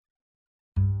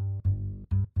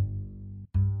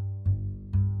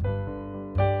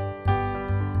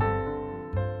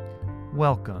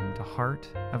Welcome to Heart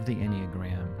of the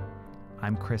Enneagram.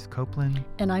 I'm Chris Copeland.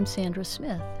 And I'm Sandra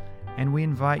Smith. And we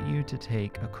invite you to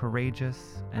take a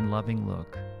courageous and loving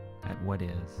look at what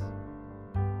is.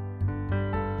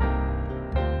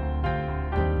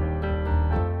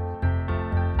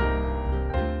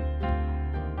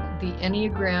 The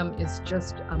Enneagram is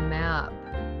just a map.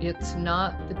 It's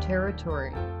not the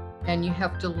territory. And you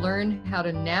have to learn how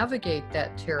to navigate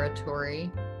that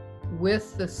territory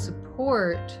with the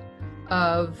support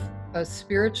of a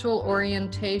spiritual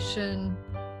orientation,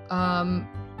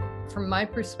 from my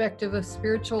perspective, a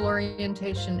spiritual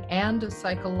orientation and a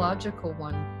psychological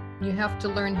one. You have to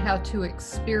learn how to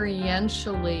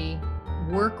experientially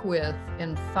work with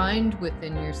and find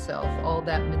within yourself all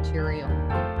that material.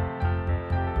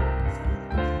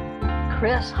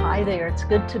 Chris, hi there. It's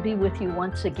good to be with you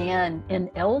once again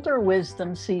in Elder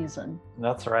Wisdom season.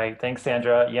 That's right. Thanks,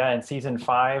 Sandra. Yeah, in season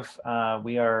 5,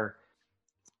 we are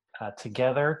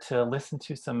together to listen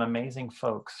to some amazing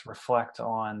folks reflect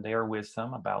on their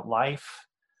wisdom about life,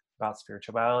 about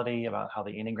spirituality, about how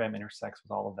the Enneagram intersects with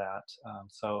all of that.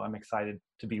 So I'm excited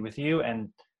to be with you and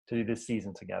to do this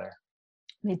season together.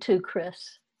 Me too,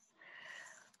 Chris.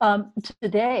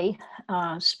 Today,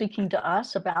 speaking to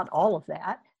us about all of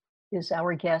that is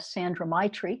our guest, Sandra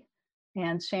Maitri.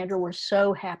 And Sandra, we're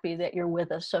so happy that you're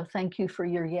with us. So thank you for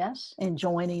your yes and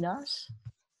joining us.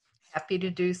 Happy to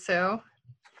do so.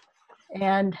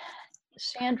 And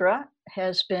Sandra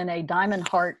has been a Diamond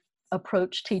Heart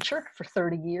approach teacher for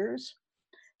 30 years.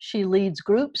 She leads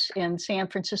groups in San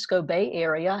Francisco Bay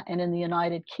Area and in the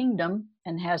United Kingdom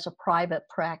and has a private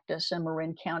practice in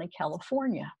Marin County,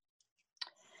 California.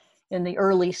 In the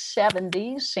early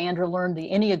 70s, Sandra learned the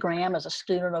Enneagram as a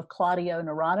student of Claudio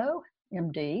Naranjo,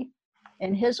 MD,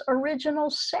 in his original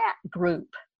SAT group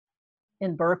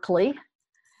in Berkeley,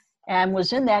 and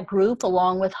was in that group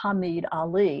along with Hamid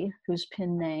Ali, whose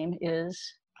pen name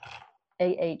is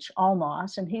A.H.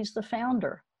 Almas, and he's the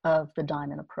founder of the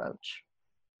Diamond Approach.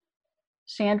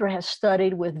 Sandra has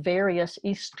studied with various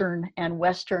Eastern and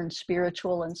Western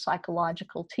spiritual and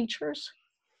psychological teachers,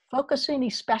 focusing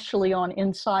especially on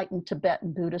insight in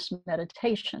Tibetan Buddhist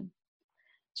meditation.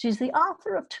 She's the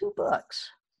author of 2 books,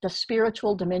 The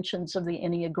Spiritual Dimensions of the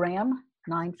Enneagram,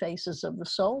 9 Faces of the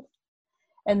Soul,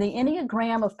 and The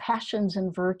Enneagram of Passions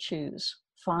and Virtues,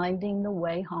 Finding the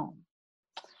Way Home.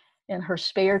 In her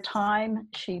spare time,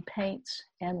 she paints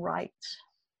and writes.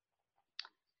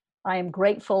 I am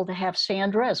grateful to have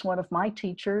Sandra as one of my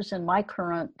teachers in my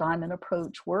current Diamond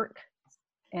Approach work.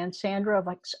 And Sandra,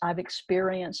 I've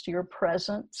experienced your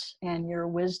presence and your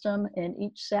wisdom in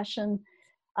each session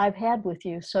I've had with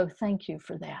you. So thank you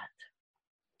for that.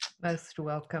 Most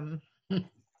welcome.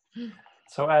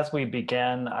 So as we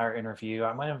begin our interview,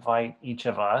 I'm going to invite each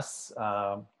of us,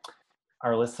 our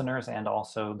listeners, and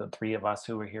also the 3 of us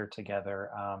who are here together,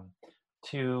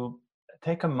 to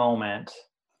take a moment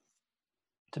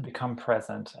to become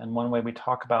present. And one way we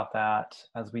talk about that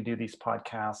as we do these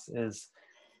podcasts is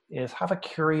have a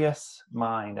curious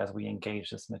mind as we engage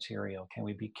this material. Can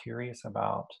we be curious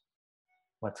about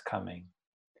what's coming?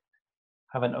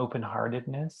 Have an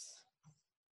open-heartedness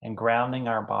and grounding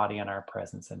our body and our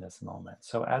presence in this moment.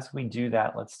 So as we do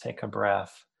that, let's take a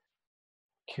breath.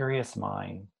 Curious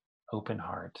mind, open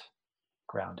heart,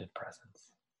 grounded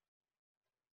presence.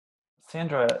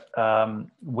 Sandra,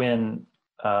 when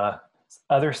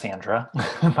other Sandra,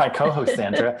 my co-host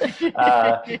Sandra,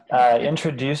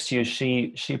 introduced you,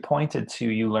 she pointed to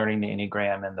you learning the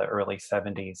Enneagram in the early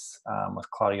 70s with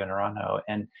Claudio Naranjo.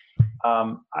 And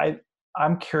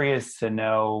I'm curious to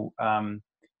know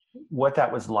what that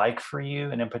was like for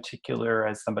you, and in particular,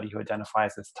 as somebody who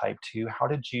identifies as type 2, how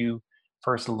did you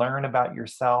first learn about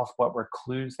yourself? What were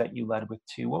clues that you led with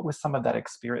 2? What was some of that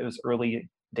experience, those early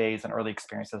days and early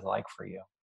experiences like for you?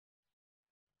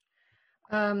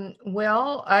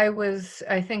 Well, I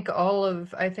think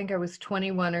I was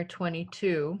 21 or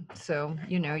 22. So,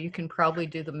 you can probably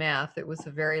do the math. It was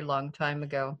a very long time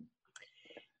ago.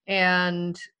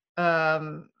 And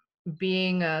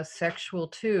being a sexual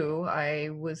 2, I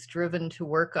was driven to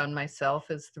work on myself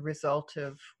as the result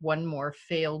of one more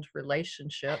failed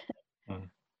relationship.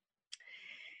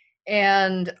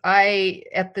 And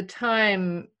at the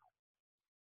time,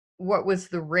 what was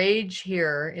the rage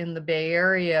here in the Bay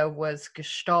Area was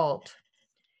Gestalt.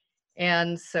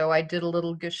 And so I did a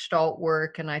little Gestalt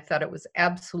work, and I thought it was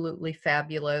absolutely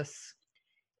fabulous.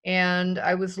 And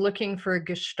I was looking for a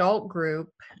Gestalt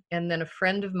group, and then a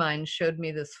friend of mine showed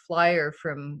me this flyer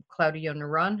from Claudio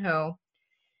Naranjo,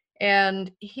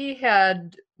 and he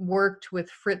had worked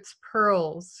with Fritz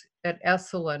Perls at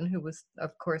Esalen, who was,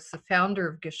 of course, the founder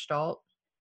of Gestalt.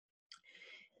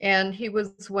 And he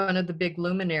was one of the big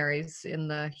luminaries in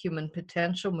the human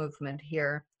potential movement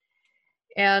here.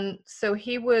 And so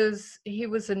he was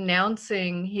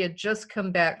announcing, he had just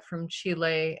come back from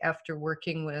Chile after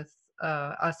working with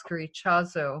Oscar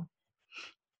Ichazo.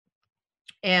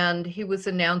 And he was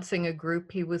announcing a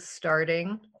group he was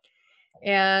starting.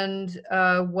 And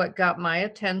what got my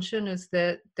attention is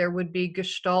that there would be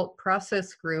Gestalt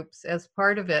process groups as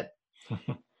part of it.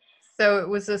 So it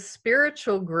was a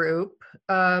spiritual group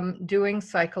doing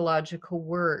psychological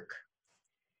work.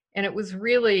 And it was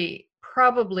really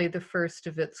probably the first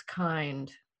of its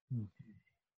kind.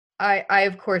 I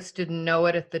of course, didn't know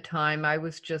it at the time. I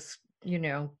was just,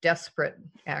 desperate,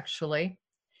 actually,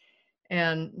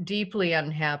 and deeply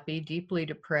unhappy, deeply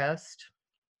depressed.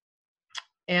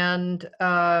 And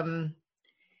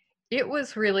it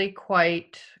was really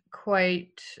quite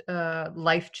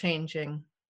life-changing,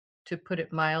 to put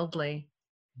it mildly.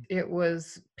 It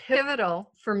was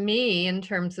pivotal for me in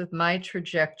terms of my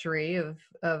trajectory of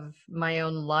my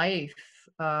own life.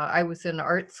 I was in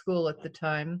art school at the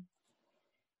time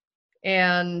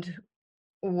and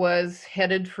was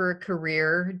headed for a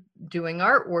career doing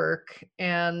artwork.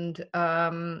 And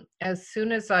as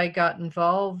soon as I got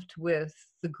involved with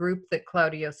the group that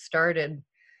Claudio started,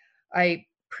 I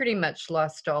pretty much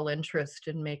lost all interest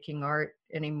in making art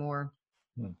anymore.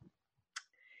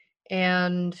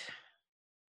 And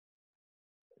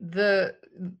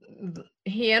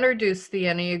he introduced the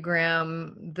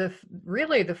Enneagram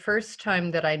really the first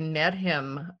time that I met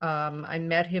him. I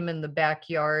met him in the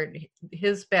backyard,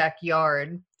 his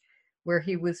backyard, where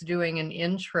he was doing an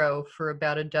intro for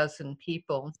about a dozen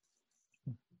people.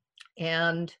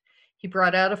 And he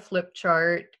brought out a flip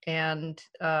chart, and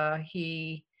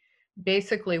he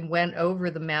basically went over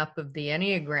the map of the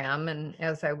Enneagram. And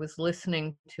as I was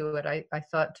listening to it, I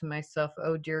thought to myself,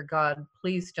 oh dear God,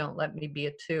 please don't let me be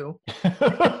a 2.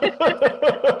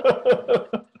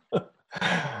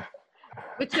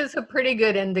 Which is a pretty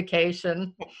good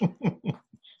indication.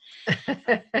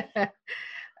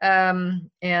 And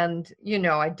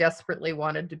I desperately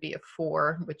wanted to be a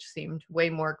 4, which seemed way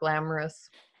more glamorous.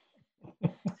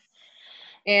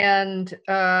 And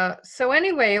so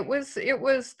anyway, it was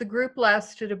the group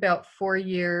lasted about 4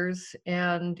 years,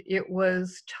 and it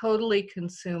was totally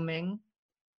consuming.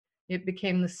 It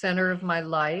became the center of my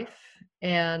life,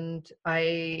 and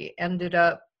I ended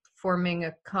up forming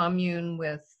a commune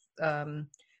with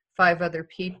 5 other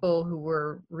people who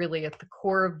were really at the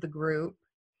core of the group.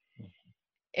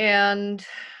 And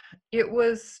it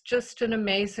was just an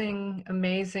amazing,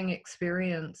 amazing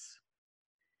experience.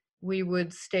 We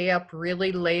would stay up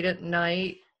really late at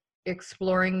night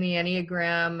exploring the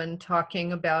Enneagram and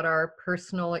talking about our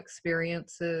personal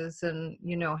experiences and,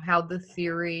 how the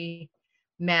theory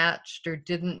matched or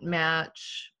didn't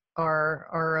match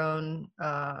our own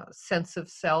sense of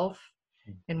self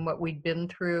and what we'd been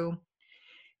through.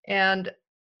 And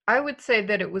I would say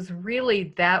that it was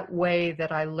really that way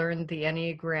that I learned the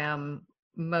Enneagram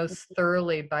most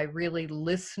thoroughly, by really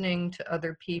listening to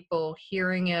other people,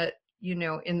 hearing it,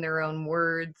 in their own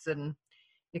words and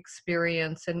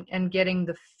experience, and getting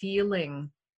the feeling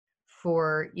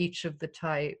for each of the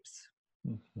types.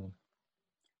 Mm-hmm.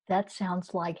 That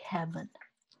sounds like heaven.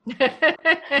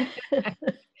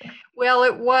 Well,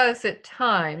 it was at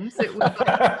times. It was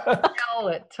like hell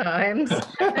at times.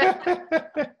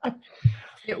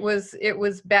 It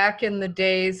was back in the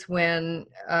days when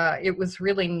it was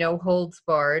really no holds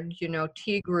barred.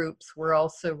 T groups were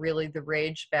also really the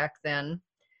rage back then.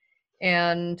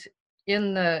 And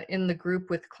in the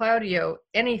group with Claudio,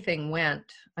 anything went.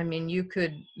 I mean, you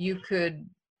could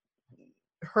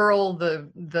hurl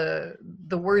the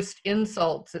worst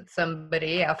insults at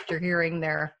somebody after hearing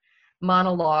their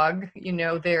monologue,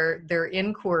 their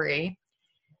inquiry.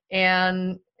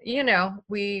 And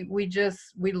we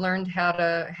learned how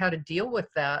to deal with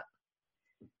that.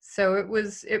 So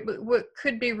it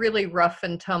could be really rough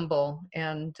and tumble,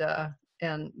 and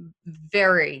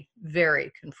very,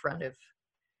 very confrontive.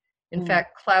 In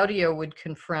fact, Claudio would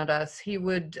confront us. He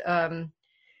would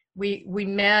we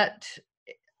met,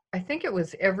 I think it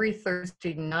was every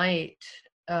Thursday night,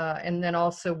 and then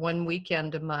also one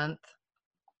weekend a month.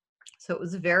 So it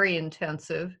was very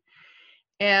intensive.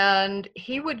 And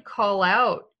he would call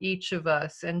out each of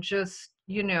us and just,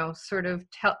 sort of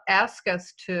ask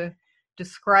us to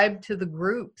describe to the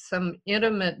group some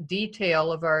intimate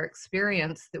detail of our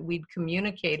experience that we'd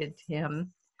communicated to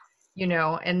him,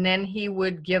 and then he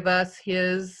would give us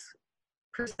his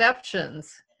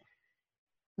perceptions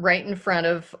right in front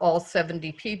of all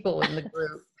 70 people in the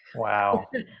group. Wow.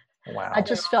 Wow. I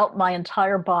just felt my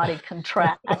entire body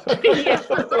contract. Yeah,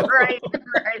 right.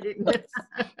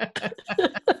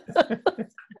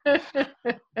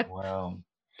 Wow.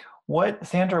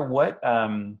 Sandra, what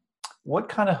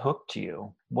kind of hooked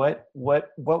you? What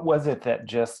was it that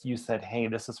just you said, hey,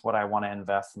 this is what I want to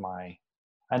invest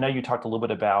I know you talked a little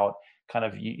bit about kind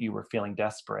of you were feeling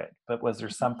desperate, but was there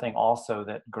something also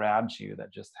that grabbed you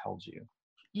that just held you?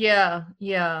 Yeah,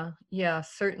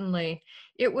 certainly.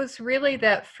 It was really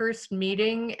that first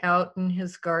meeting out in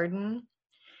his garden.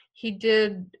 He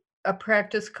did a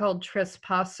practice called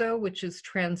Trespasso, which is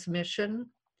transmission.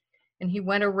 And he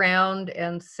went around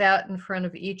and sat in front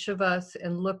of each of us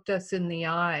and looked us in the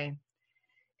eye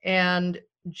and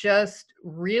just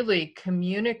really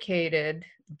communicated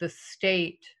the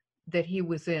state that he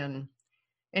was in.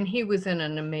 And he was in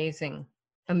an amazing,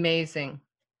 amazing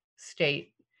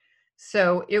state.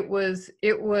 So it was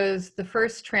the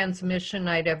first transmission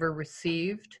I'd ever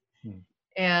received.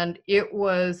 And it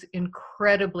was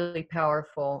incredibly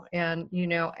powerful. And,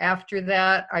 after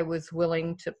that, I was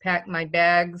willing to pack my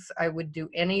bags. I would do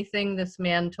anything this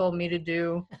man told me to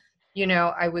do.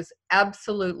 I was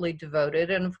absolutely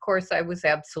devoted. And of course, I was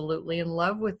absolutely in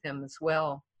love with him as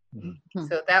well. Mm-hmm.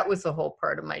 So that was a whole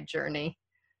part of my journey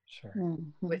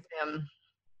with him.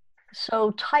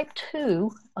 So type 2,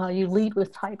 you lead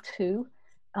with type 2.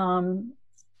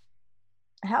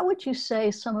 How would you say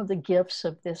some of the gifts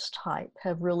of this type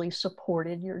have really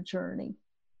supported your journey?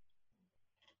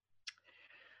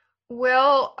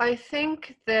 Well, I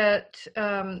think that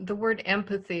the word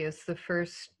empathy is the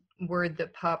first word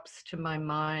that pops to my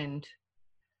mind.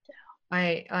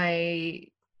 Yeah. I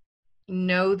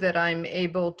know that I'm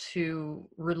able to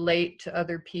relate to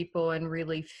other people and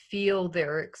really feel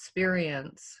their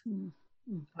experience.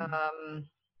 Mm-hmm.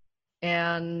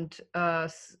 And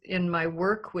in my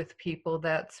work with people,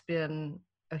 that's been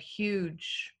a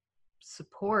huge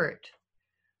support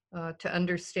to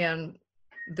understand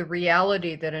the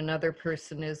reality that another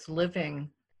person is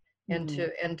living, and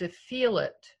to feel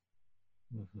it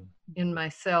in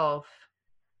myself.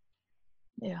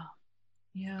 Yeah.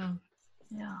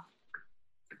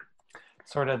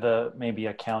 Sort of maybe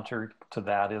a counter to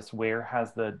that is, where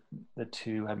has the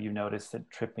two, have you noticed it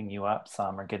tripping you up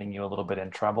some or getting you a little bit in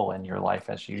trouble in your life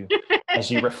as you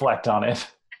reflect on it?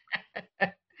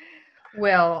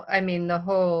 Well, I mean, the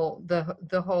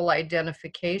whole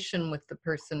identification with the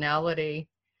personality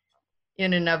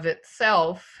in and of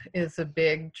itself is a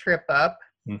big trip up.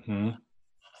 Mm-hmm.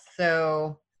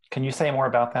 So can you say more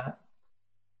about that?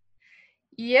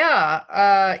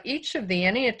 Yeah, each of the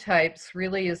enneatypes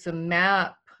really is a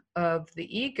map of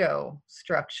the ego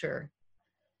structure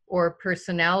or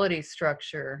personality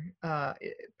structure.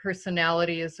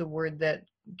 Personality is a word that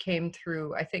came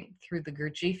through, I think, through the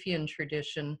Gurdjieffian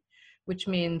tradition, which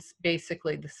means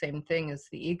basically the same thing as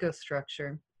the ego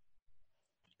structure.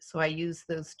 So I use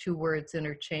those two words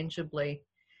interchangeably.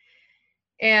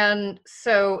 And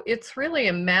so it's really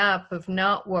a map of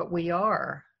not what we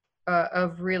are,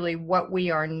 of really what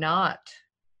we are not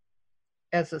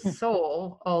as a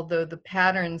soul, although the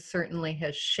pattern certainly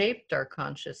has shaped our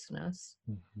consciousness.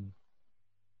 Mm-hmm.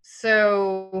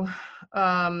 So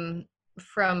from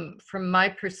my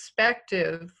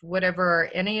perspective, whatever our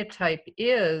enneatype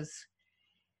is,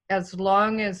 as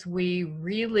long as we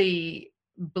really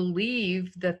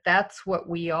believe that that's what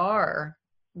we are,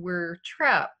 we're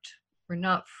trapped. We're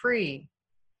not free.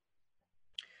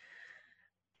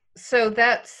 So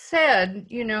that said,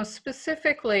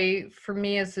 specifically for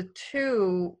me as a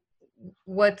 2,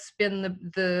 what's been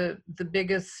the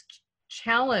biggest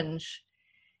challenge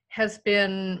has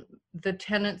been the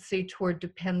tendency toward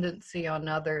dependency on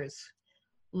others,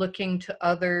 looking to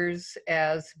others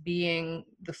as being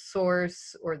the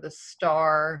source or the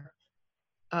star,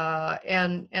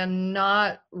 and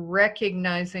not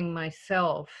recognizing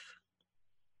myself,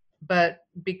 but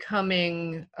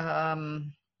becoming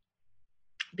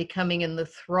in the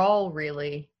thrall,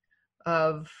 really,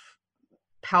 of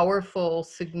powerful,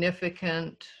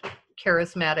 significant,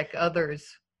 charismatic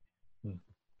others.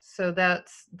 So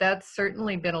that's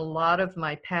certainly been a lot of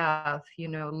my path,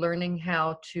 learning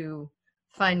how to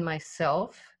find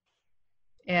myself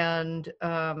and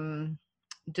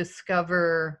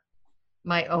discover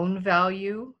my own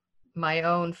value, my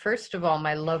own, first of all,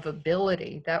 my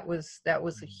lovability. That was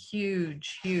a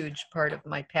huge, huge part of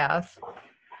my path.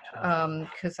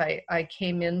 Because I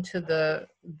came into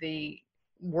the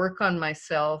work on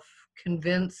myself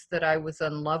convinced that I was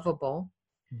unlovable.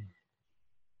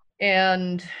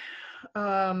 And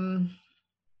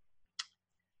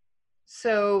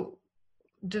so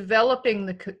developing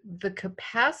the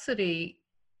capacity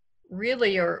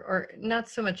really, or not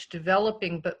so much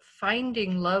developing, but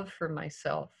finding love for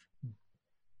myself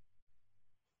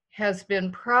has been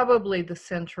probably the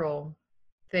central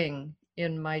thing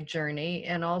in my journey,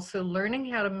 and also learning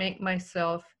how to make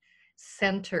myself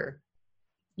center.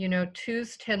 You know,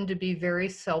 twos tend to be very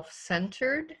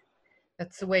self-centered.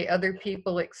 That's the way other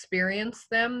people experience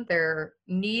them. They're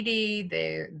needy,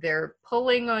 they're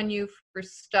pulling on you for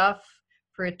stuff,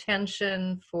 for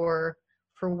attention, for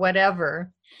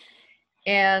whatever.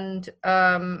 And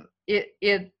the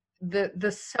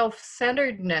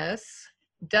self-centeredness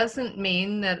doesn't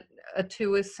mean that a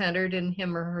two is centered in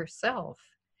him or herself.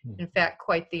 In fact,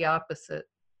 quite the opposite.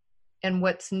 And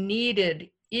what's needed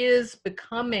is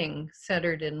becoming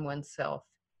centered in oneself.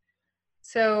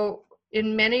 So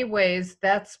in many ways,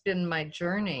 that's been my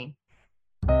journey.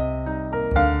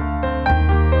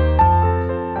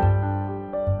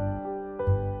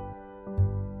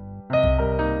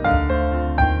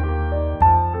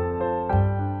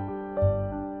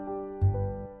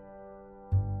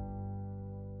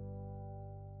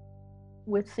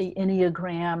 With the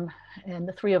Enneagram, and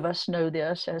the three of us know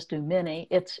this, as do many,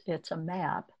 it's a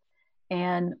map.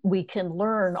 And we can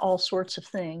learn all sorts of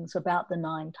things about the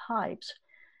 9 types,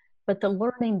 but the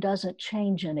learning doesn't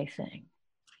change anything.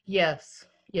 Yes,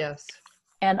 yes.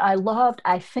 And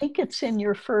I think it's in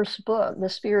your first book, The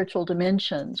Spiritual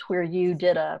Dimensions, where you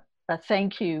did a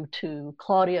thank you to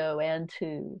Claudio and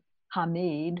to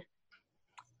Hamid.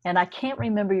 And I can't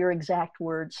remember your exact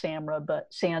words, Sandra, but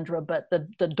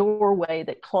the doorway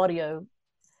that Claudio,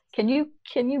 can you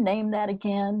name that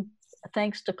again?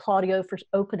 Thanks to Claudio for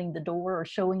opening the door or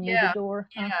showing you the door.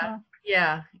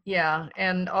 Yeah.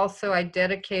 And also I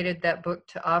dedicated that book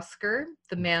to Oscar,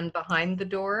 the man behind the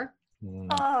door.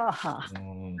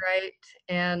 Right.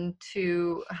 And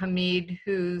to Hamid,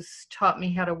 who's taught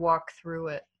me how to walk through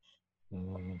it.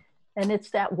 And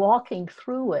it's that walking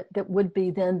through it that would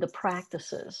be then the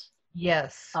practices.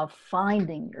 Yes. Of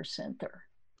finding your center.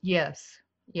 Yes.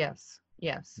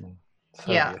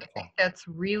 So I think that's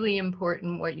really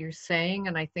important what you're saying.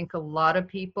 And I think a lot of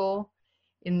people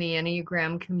in the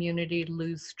Enneagram community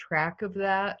lose track of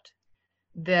that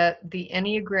the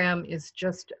Enneagram is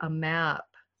just a map.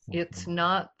 It's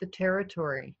not the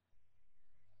territory.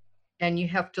 And you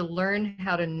have to learn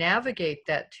how to navigate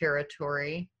that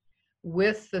territory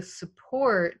with the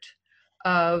support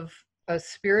of a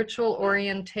spiritual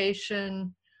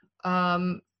orientation,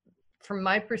 from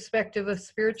my perspective, a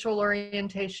spiritual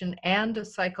orientation and a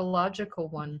psychological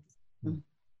one.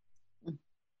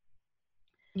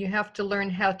 You have to learn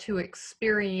how to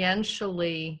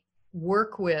experientially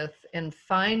work with and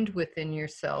find within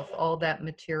yourself all that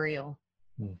material.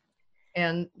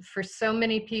 And for so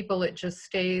many people, it just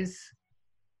stays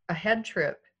a head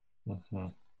trip.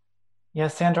 Yeah,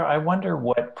 Sandra, I wonder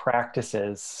what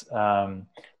practices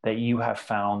that you have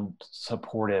found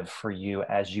supportive for you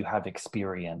as you have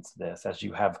experienced this, as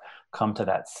you have come to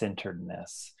that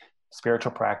centeredness.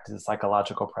 Spiritual practices,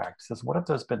 psychological practices, what have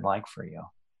those been like for you?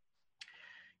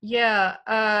 Yeah,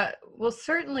 well,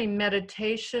 certainly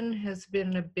meditation has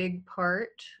been a big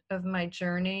part of my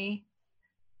journey.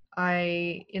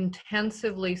 I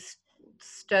intensively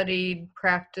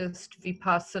practiced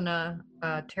Vipassana,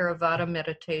 Theravada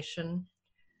meditation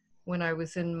when I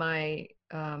was in my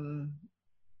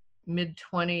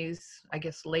mid-20s, I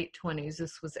guess late 20s.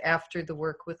 This was after the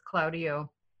work with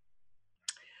Claudio.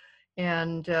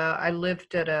 And I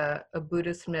lived at a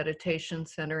Buddhist meditation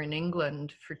center in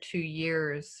England for 2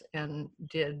 years and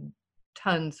did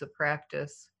tons of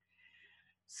practice.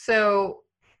 So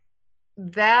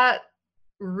that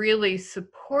really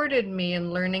supported me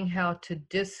in learning how to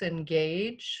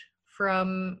disengage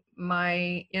from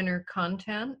my inner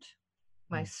content,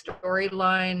 my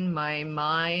storyline, my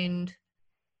mind,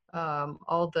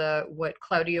 all the, what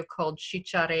Claudio called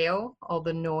chichareo, all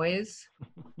the noise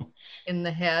in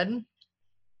the head.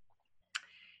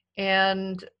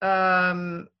 And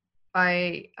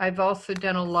I've also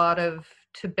done a lot of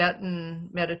Tibetan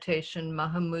meditation,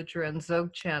 Mahamudra and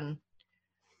Dzogchen,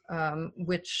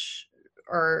 which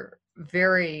are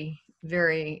very,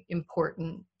 very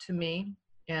important to me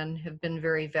and have been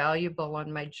very valuable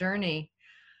on my journey.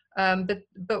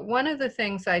 But one of the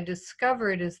things I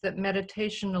discovered is that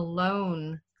meditation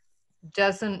alone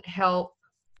doesn't help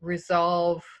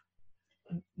resolve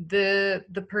the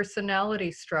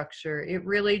personality structure. It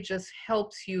really just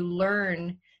helps you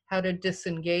learn how to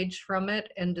disengage from it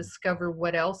and discover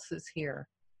what else is here.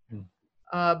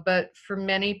 But for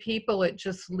many people, it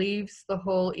just leaves the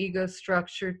whole ego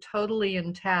structure totally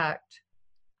intact,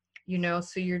 you know,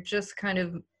 so you're just kind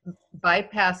of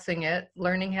bypassing it,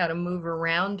 learning how to move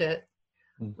around it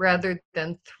rather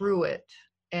than through it.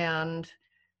 And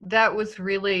that was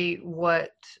really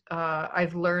what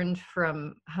I've learned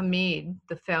from Hameed,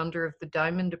 the founder of the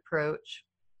Diamond Approach,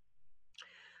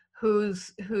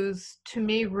 whose to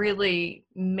me really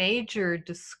major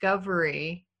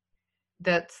discovery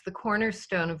that's the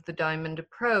cornerstone of the Diamond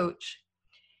Approach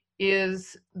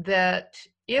is that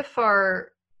if our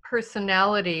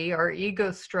personality, our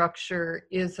ego structure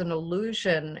is an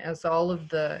illusion, as all of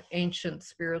the ancient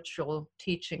spiritual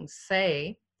teachings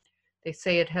say, they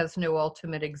say it has no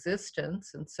ultimate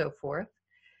existence and so forth,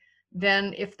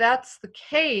 then if that's the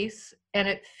case and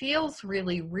it feels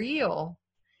really real,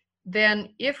 then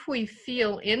if we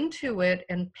feel into it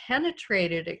and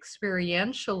penetrate it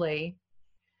experientially,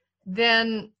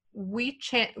 then we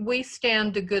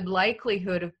stand a good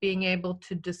likelihood of being able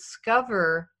to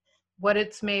discover what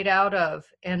it's made out of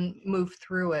and move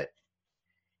through it.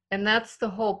 And that's the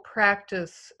whole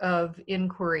practice of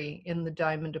inquiry in the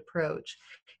Diamond Approach.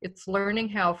 It's learning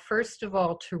how, first of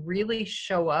all, to really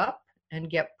show up and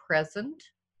get present.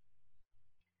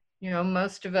 You know,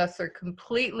 most of us are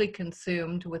completely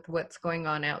consumed with what's going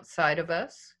on outside of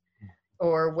us,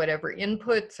 or whatever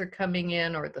inputs are coming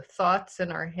in, or the thoughts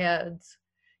in our heads,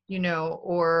 you know,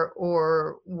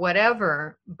 or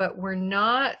whatever, but we're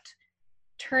not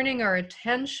turning our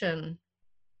attention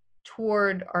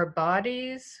toward our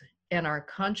bodies and our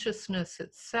consciousness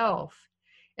itself.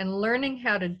 And learning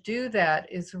how to do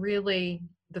that is really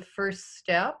the first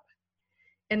step.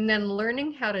 And then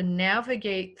learning how to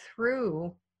navigate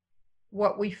through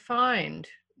what we find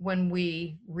when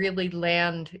we really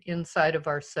land inside of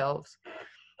ourselves.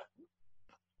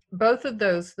 Both of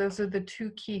those are the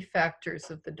two key factors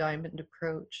of the Diamond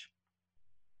Approach.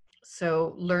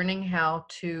 So learning how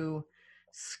to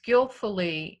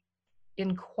skillfully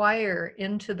inquire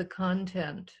into the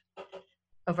content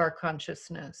of our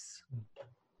consciousness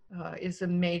is a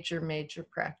major, major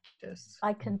practice.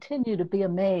 I continue to be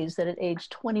amazed that at age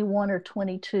 21 or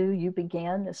 22, you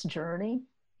began this journey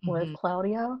with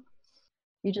Claudio.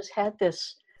 You just had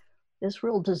this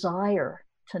real desire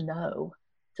to know,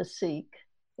 to seek,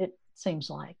 it seems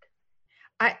like.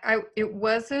 It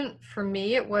wasn't, for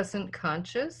me, it wasn't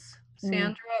conscious,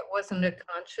 Sandra. It wasn't a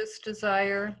conscious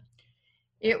desire.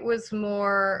 It was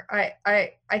more,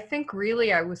 I think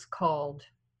really I was called.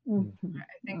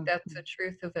 I think that's the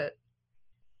truth of it.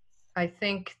 I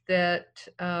think that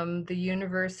the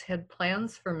universe had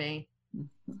plans for me.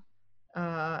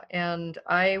 And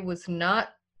I was not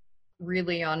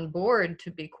really on board, to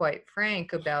be quite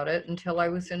frank about it, until I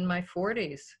was in my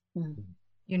 40s.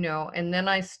 You know, and then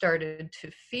I started to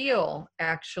feel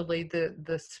actually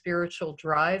the spiritual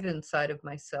drive inside of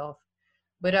myself.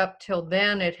 But up till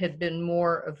then, it had been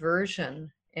more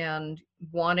aversion and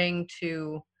wanting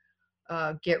to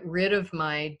get rid of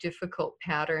my difficult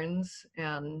patterns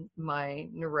and my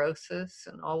neurosis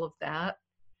and all of that,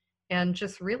 and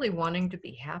just really wanting to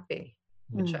be happy,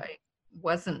 which I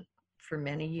wasn't for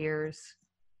many years.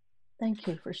 Thank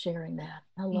you for sharing that.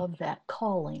 I love that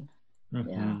calling.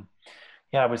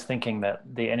 Yeah, I was thinking that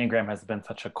the Enneagram has been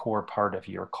such a core part of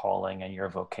your calling and your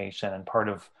vocation. And part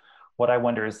of what I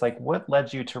wonder is, like, what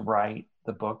led you to write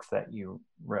the books that you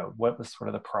wrote? What was sort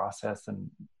of the process and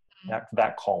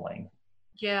that calling?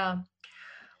 Yeah.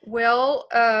 Well,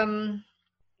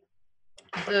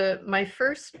 my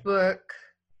first book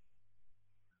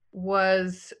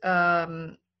was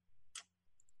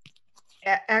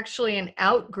actually an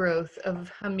outgrowth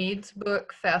of Hameed's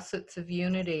book, Facets of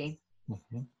Unity,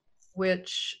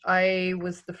 which I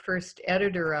was the first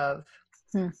editor of.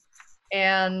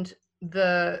 And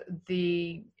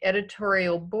the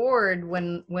editorial board,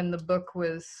 when the book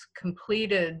was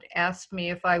completed, asked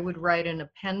me if I would write an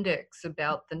appendix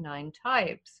about the 9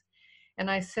 types. And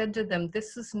I said to them,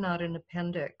 this is not an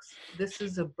appendix. This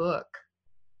is a book.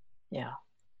 Yeah.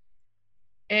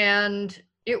 And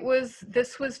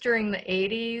this was during the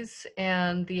 80s,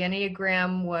 and the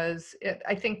Enneagram was,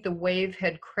 I think the wave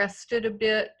had crested a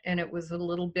bit, and it was a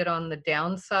little bit on the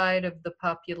downside of the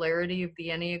popularity of the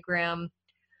Enneagram.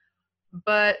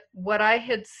 But what I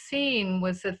had seen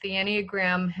was that the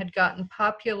Enneagram had gotten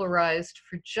popularized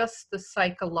for just the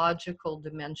psychological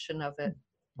dimension of it.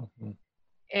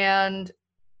 And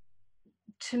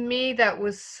to me, that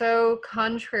was so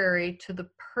contrary to the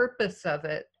purpose of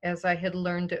it, as I had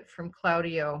learned it from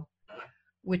Claudio,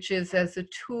 which is as a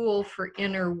tool for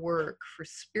inner work, for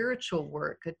spiritual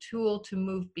work, a tool to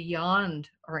move beyond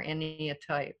our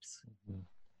Enneatypes,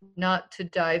 not to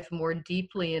dive more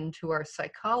deeply into our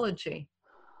psychology.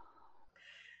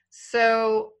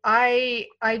 So I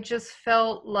just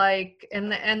felt like,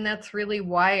 and that's really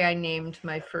why I named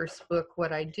my first book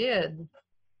what I did,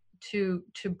 to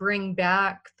bring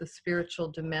back the spiritual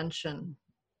dimension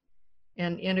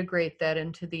and integrate that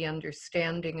into the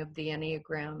understanding of the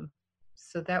Enneagram.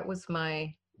 So that was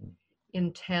my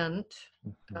intent.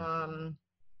 Mhm.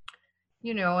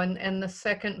 You know, and the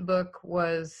second book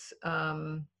was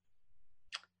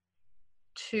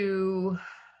to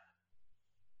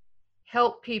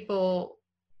help people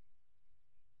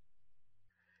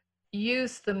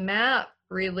use the map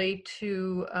really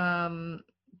to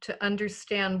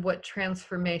understand what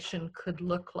transformation could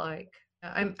look like.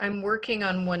 I'm working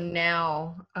on one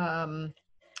now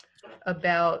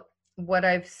about what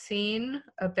I've seen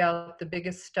about the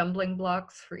biggest stumbling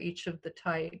blocks for each of the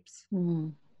types.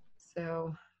 Mm,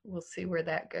 So we'll see where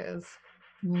that goes.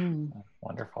 mm.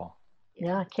 Wonderful.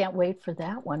 Yeah, I can't wait for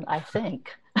that one, I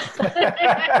think.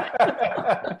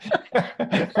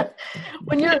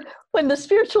 When the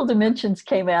spiritual dimensions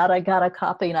came out, I got a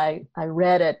copy and I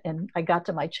read it, and I got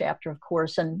to my chapter, of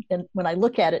course, and when I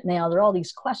look at it now, there are all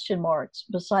these question marks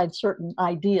beside certain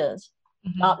ideas.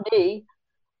 Mhm. Not me,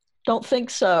 don't think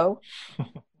so.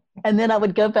 And then I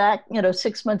would go back,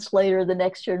 6 months later, the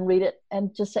next year, and read it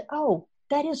and just say, oh,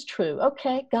 that is true.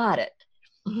 Okay, got it.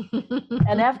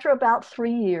 And after about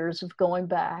 3 years of going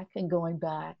back and going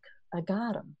back, I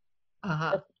got them.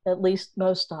 At least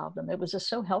most of them. It was just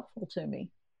so helpful to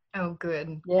me. Oh,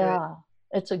 good. Yeah.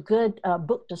 Good. It's a good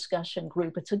book discussion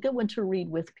group. It's a good one to read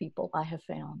with people, I have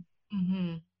found.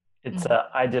 Mm-hmm. It's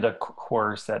I did a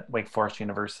course at Wake Forest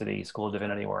University School of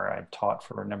Divinity where I've taught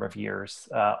for a number of years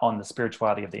on the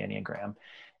spirituality of the Enneagram.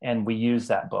 And we use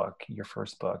that book, your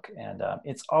first book. And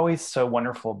it's always so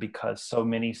wonderful because so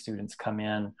many students come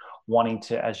in wanting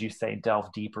to, as you say,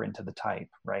 delve deeper into the type,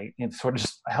 right? And sort of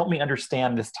just help me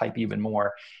understand this type even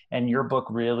more. And your book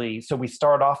really, so we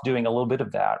start off doing a little bit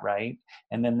of that, right?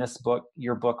 And then this book,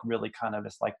 your book really kind of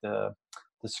is like the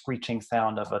screeching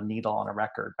sound of a needle on a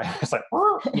record, right? It's like,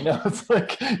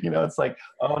 it's like,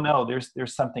 oh no,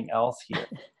 there's something else here.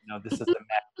 This is the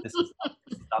map. This is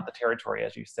not the territory,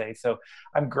 as you say. So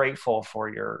I'm grateful for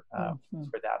your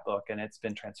for that book, and it's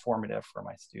been transformative for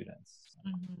my students.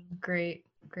 Mm-hmm. Great.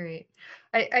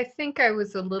 I think I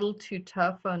was a little too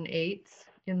tough on eights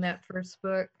in that first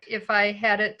book. If I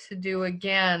had it to do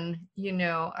again,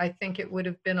 I think it would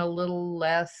have been a little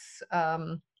less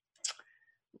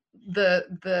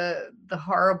the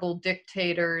horrible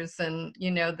dictators and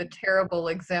the terrible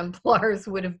exemplars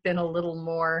would have been a little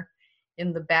more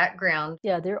in the background.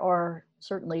 Yeah, there are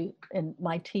certainly in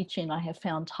my teaching, I have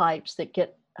found types that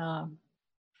get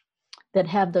that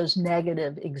have those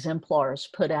negative exemplars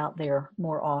put out there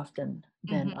more often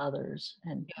than others.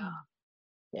 And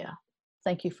yeah,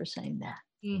 thank you for saying that.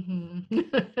 Mm-hmm.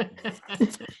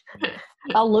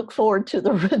 I'll look forward to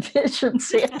the revision,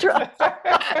 Sandra.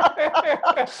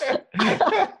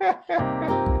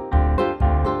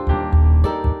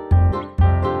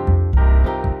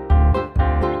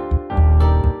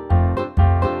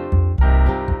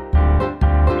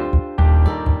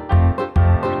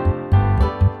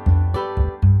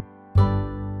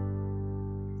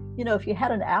 If you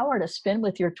had an hour to spend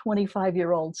with your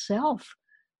 25-year-old self,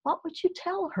 what would you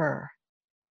tell her,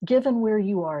 given where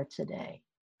you are today?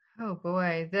 Oh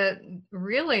boy, that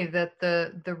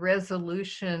the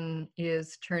resolution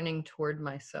is turning toward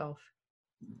myself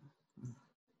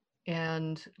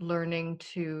and learning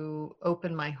to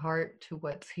open my heart to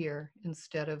what's here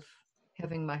instead of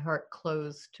having my heart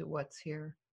closed to what's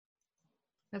here.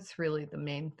 That's really the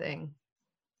main thing.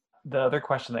 The other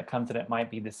question that comes in, it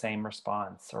might be the same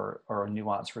response or a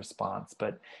nuanced response,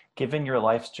 but given your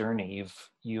life's journey,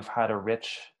 you've had a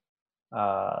rich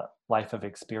life of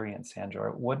experience,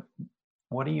 Sandra. What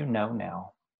do you know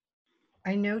now?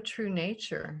 I know true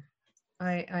nature.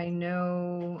 I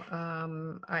know.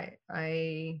 I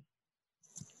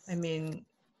mean,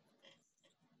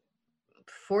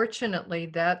 fortunately,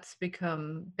 that's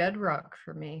become bedrock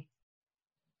for me,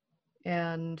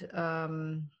 and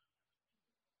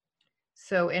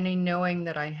so any knowing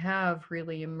that I have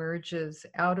really emerges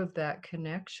out of that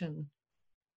connection.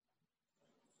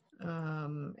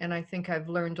 And I think I've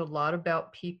learned a lot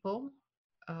about people.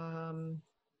 And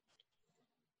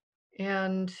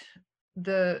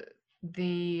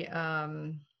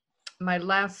my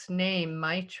last name,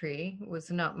 Maitri,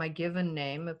 was not my given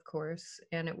name, of course,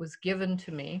 and it was given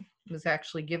to me. It was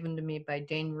actually given to me by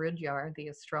Dane Rudhyar, the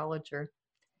astrologer.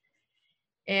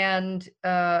 And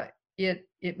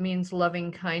it means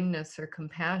loving kindness or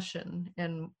compassion.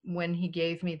 And when he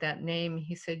gave me that name,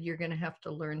 he said, you're going to have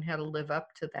to learn how to live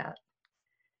up to that.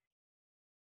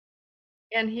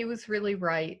 And he was really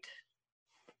right.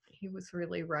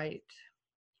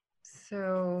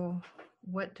 So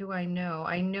what do I know?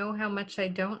 I know how much I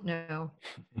don't know.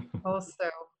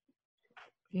 Also,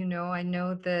 I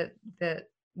know that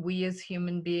we as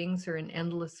human beings are an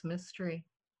endless mystery,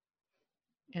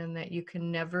 and that you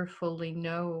can never fully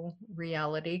know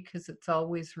reality because it's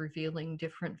always revealing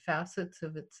different facets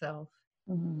of itself.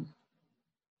 Mm.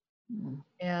 Mm.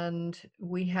 And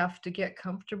we have to get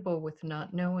comfortable with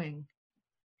not knowing.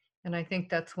 And I think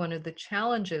that's one of the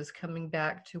challenges, coming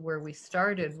back to where we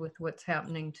started with what's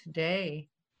happening today,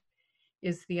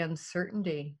 is the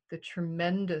uncertainty, the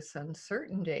tremendous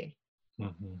uncertainty.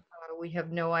 Mm-hmm. We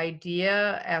have no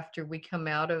idea after we come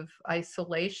out of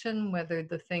isolation whether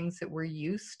the things that we're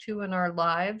used to in our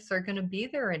lives are going to be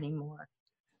there anymore.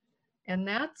 And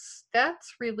that's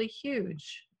really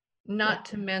huge, not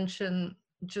to mention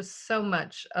just so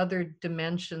much other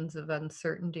dimensions of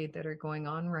uncertainty that are going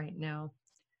on right now.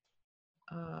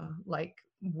 Like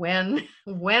when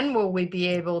will we be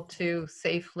able to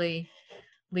safely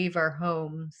leave our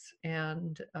homes,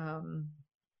 and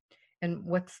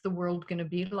what's the world going to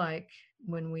be like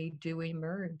when we do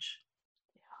emerge?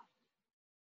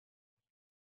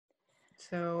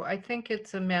 So I think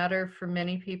it's a matter for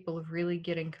many people of really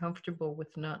getting comfortable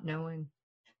with not knowing.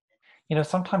 You know,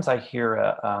 sometimes I hear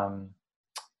a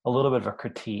little bit of a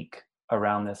critique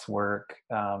around this work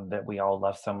that we all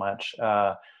love so much,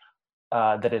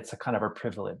 that it's a kind of a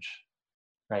privilege,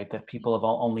 right? That people of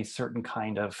only certain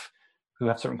kind of, who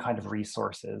have certain kind of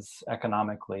resources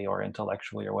economically or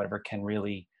intellectually or whatever, can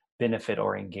really benefit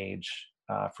or engage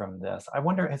from this. I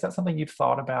wonder, is that something you've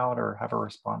thought about or have a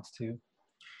response to?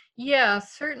 Yeah,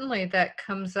 certainly that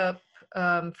comes up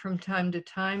from time to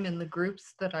time in the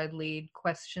groups that I lead,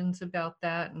 questions about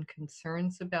that and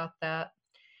concerns about that.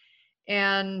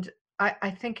 And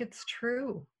I think it's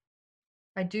true.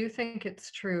 I do think it's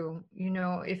true. You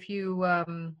know,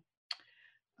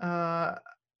 uh,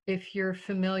 if you're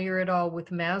familiar at all with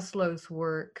Maslow's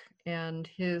work and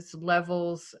his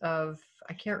levels of,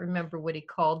 I can't remember what he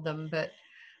called them, but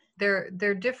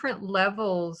they're different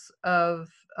levels of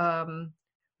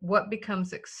what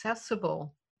becomes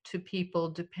accessible to people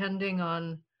depending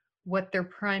on what their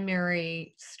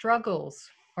primary struggles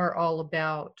are all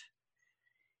about.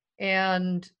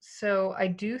 And so I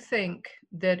do think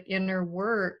that inner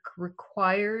work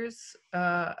requires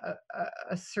a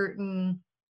certain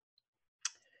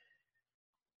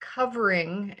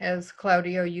covering, as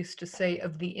Claudio used to say,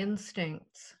 of the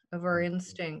instincts, of our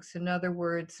instincts. In other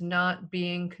words, not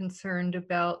being concerned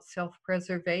about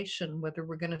self-preservation, whether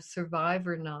we're going to survive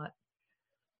or not,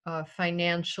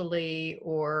 financially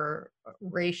or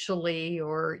racially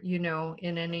or, you know,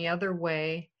 in any other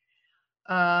way.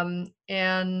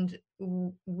 And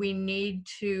we need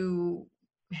to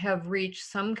have reached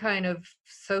some kind of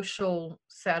social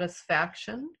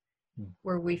satisfaction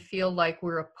where we feel like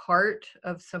we're a part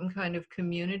of some kind of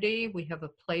community, we have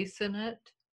a place in it.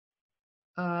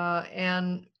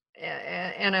 And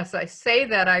as I say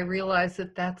that, I realize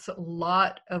that that's a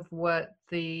lot of what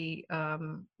the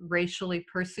racially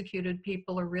persecuted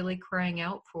people are really crying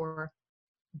out for,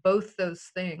 both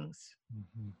those things.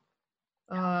 Mm-hmm.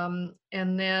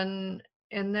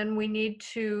 And then we need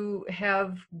to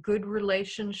have good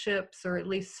relationships, or at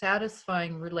least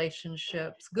satisfying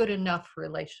relationships, good enough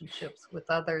relationships with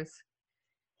others,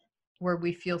 where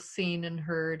we feel seen and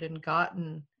heard and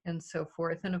gotten and so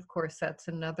forth. And of course, that's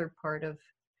another part of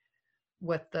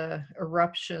what the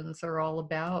eruptions are all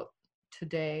about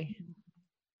today.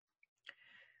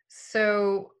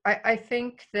 So I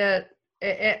think that,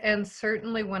 and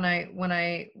certainly when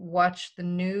I watch the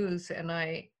news and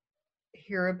I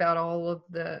hear about all of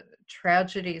the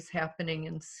tragedies happening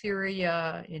in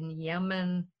Syria, in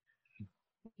Yemen,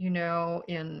 you know,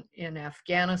 in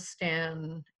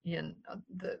Afghanistan, in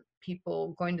the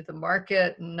people going to the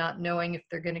market and not knowing if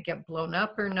they're going to get blown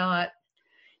up or not.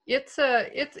 It's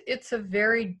a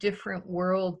very different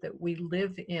world that we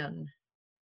live in.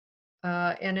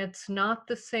 And it's not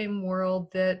the same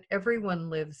world that everyone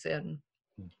lives in.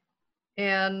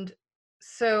 And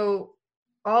so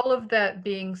all of that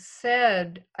being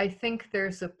said, I think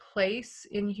there's a place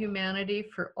in humanity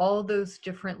for all those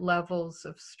different levels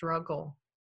of struggle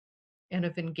and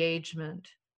of engagement.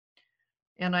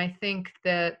 And I think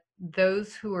that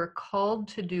those who are called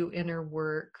to do inner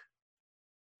work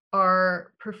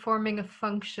are performing a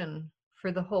function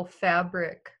for the whole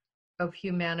fabric of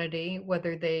humanity,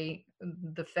 whether the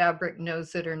fabric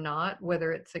knows it or not,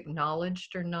 whether it's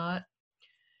acknowledged or not.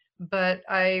 But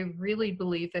I really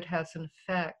believe it has an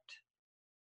effect.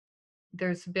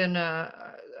 There's been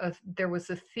there was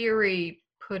a theory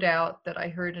put out that I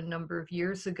heard a number of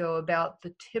years ago about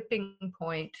the tipping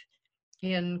point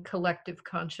in collective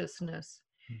consciousness.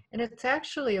 And it's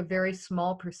actually a very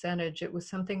small percentage. It was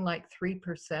something like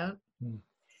 3%.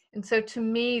 And so to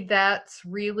me, that's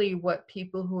really what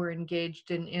people who are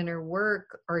engaged in inner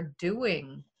work are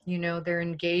doing. You know, they're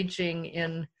engaging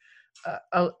in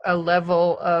a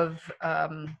level of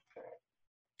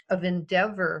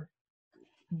endeavor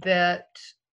that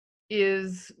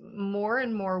is more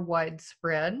and more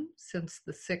widespread since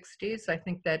the 60s. I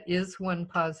think that is one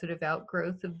positive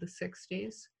outgrowth of the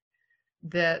 60s,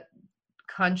 that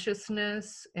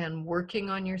consciousness and working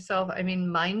on yourself. I mean,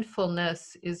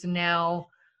 mindfulness is now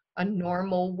a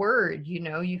normal word. You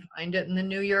know, you find it in the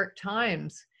New York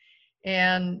Times.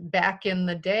 And back in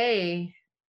the day,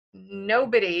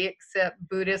 nobody except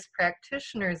Buddhist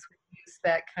practitioners would use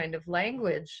that kind of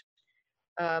language,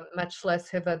 much less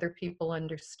have other people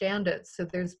understand it. So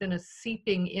there's been a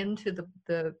seeping into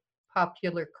the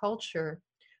popular culture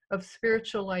of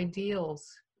spiritual ideals.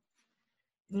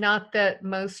 Not that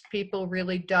most people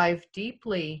really dive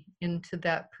deeply into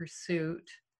that pursuit,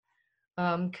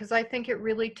 because I think it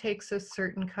really takes a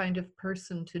certain kind of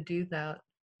person to do that,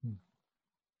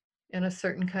 and a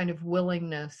certain kind of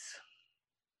willingness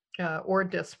or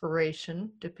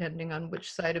desperation, depending on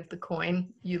which side of the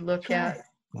coin you look That's at.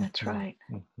 That's right.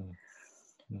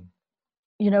 Mm-hmm.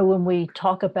 You know, when we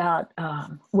talk about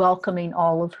welcoming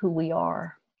all of who we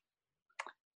are,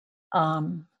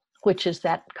 which is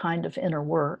that kind of inner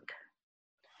work,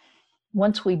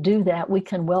 once we do that, we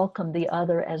can welcome the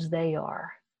other as they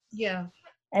are. Yeah.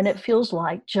 And it feels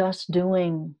like just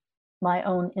doing my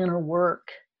own inner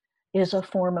work is a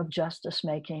form of justice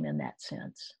making in that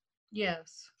sense.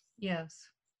 Yes. Yes.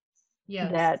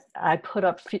 Yes. That I put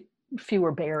up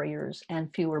fewer barriers and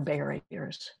fewer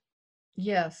barriers.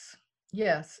 Yes.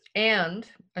 Yes. And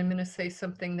I'm going to say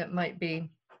something that might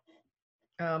be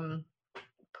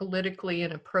politically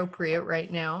inappropriate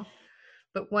right now.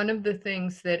 But one of the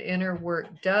things that inner work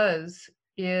does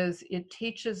is it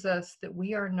teaches us that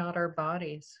we are not our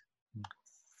bodies.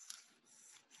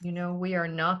 You know, we are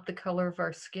not the color of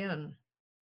our skin.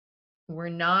 We're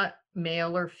not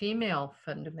male or female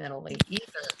fundamentally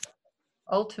either,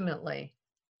 ultimately,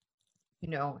 you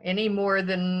know, any more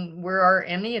than we're our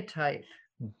enneatype.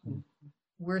 Mm-hmm.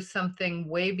 We're something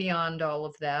way beyond all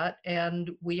of that,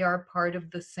 and we are part of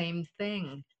the same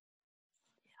thing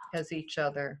as each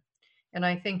other. And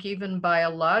I think even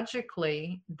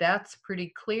biologically, that's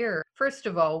pretty clear. First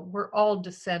of all, we're all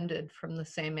descended from the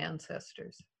same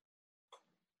ancestors.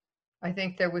 I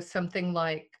think there was something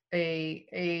like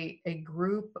a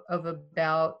group of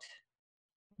about,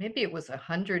 maybe it was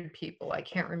 100 people. I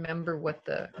can't remember what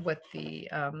the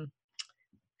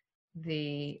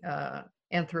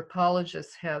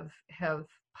anthropologists have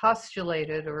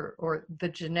postulated, or the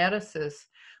geneticists,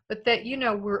 but that, you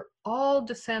know, we're all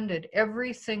descended,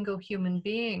 every single human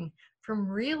being, from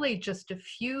really just a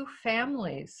few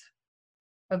families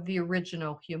of the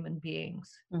original human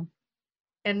beings. Mm.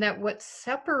 And that what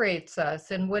separates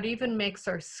us and what even makes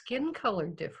our skin color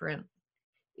different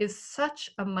is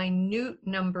such a minute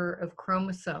number of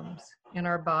chromosomes in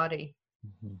our body,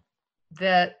 Mm-hmm.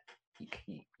 that,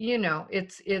 you know,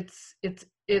 it's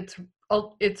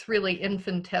really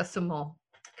infinitesimal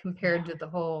compared to the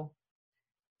whole,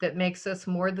 that makes us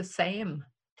more the same,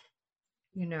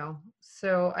 you know.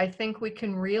 So I think we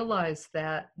can realize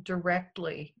that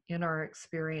directly in our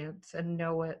experience and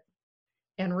know it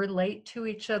and relate to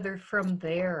each other from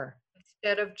there,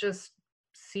 instead of just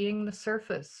seeing the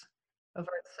surface of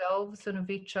ourselves and of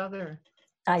each other.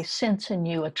 I sense in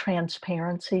you a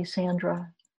transparency,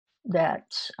 Sandra,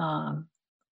 that's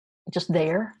just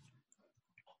there.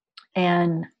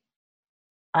 And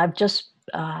I've just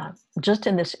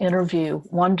in this interview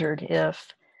wondered if,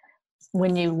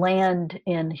 when you land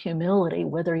in humility,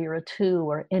 whether you're a two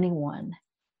or anyone,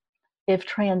 if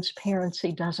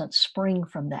transparency doesn't spring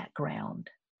from that ground.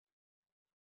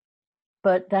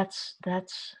 But that's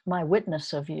my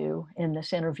witness of you in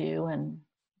this interview, and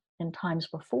in times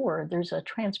before. There's a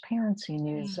transparency in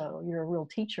you, so you're a real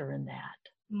teacher in that.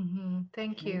 Mm-hmm.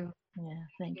 Thank you. Yeah,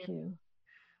 thank you.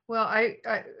 Well,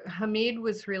 Hamid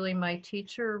was really my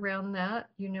teacher around that.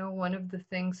 You know, one of the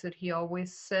things that he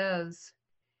always says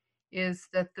is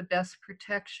that the best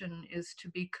protection is to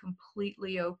be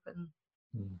completely open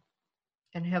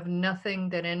and have nothing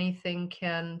that anything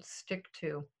can stick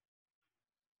to.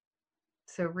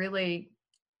 So really,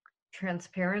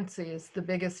 transparency is the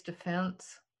biggest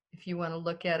defense, if you want to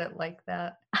look at it like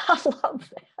that. I love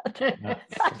that.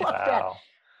 I love that.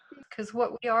 Because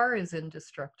what we are is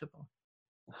indestructible.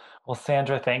 Well,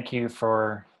 Sandra, thank you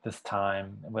for this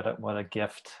time. What a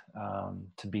gift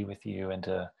to be with you and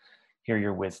to hear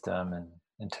your wisdom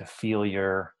and to feel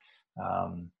your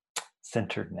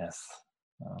centeredness.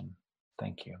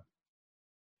 Thank you.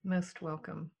 Most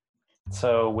welcome.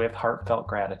 So with heartfelt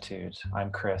gratitude,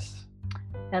 I'm Chris.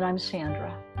 And I'm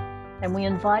Sandra. And we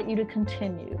invite you to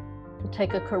continue to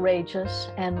take a courageous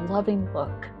and loving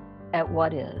look at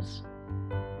what is.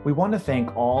 We want to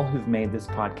thank all who've made this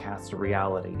podcast a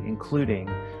reality, including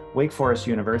Wake Forest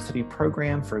University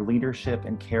Program for Leadership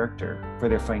and Character for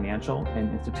their financial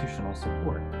and institutional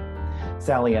support,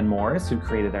 Sally Ann Morris, who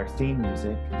created our theme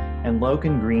music, and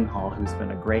Logan Greenhall, who's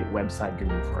been a great website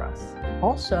guru for us.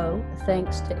 Also,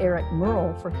 thanks to Eric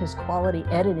Merle for his quality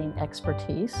editing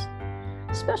expertise.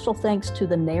 Special thanks to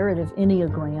the Narrative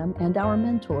Enneagram and our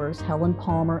mentors, Helen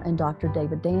Palmer and Dr.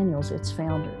 David Daniels, its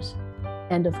founders.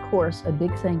 And of course, a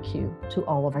big thank you to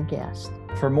all of our guests.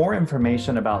 For more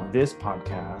information about this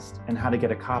podcast and how to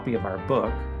get a copy of our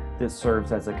book that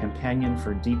serves as a companion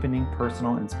for deepening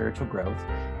personal and spiritual growth,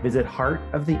 visit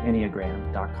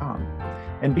heartoftheenneagram.com.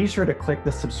 And be sure to click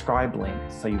the subscribe link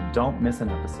so you don't miss an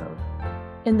episode.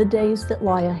 In the days that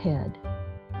lie ahead,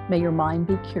 may your mind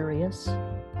be curious,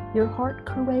 your heart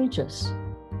courageous,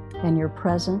 and your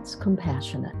presence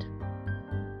compassionate.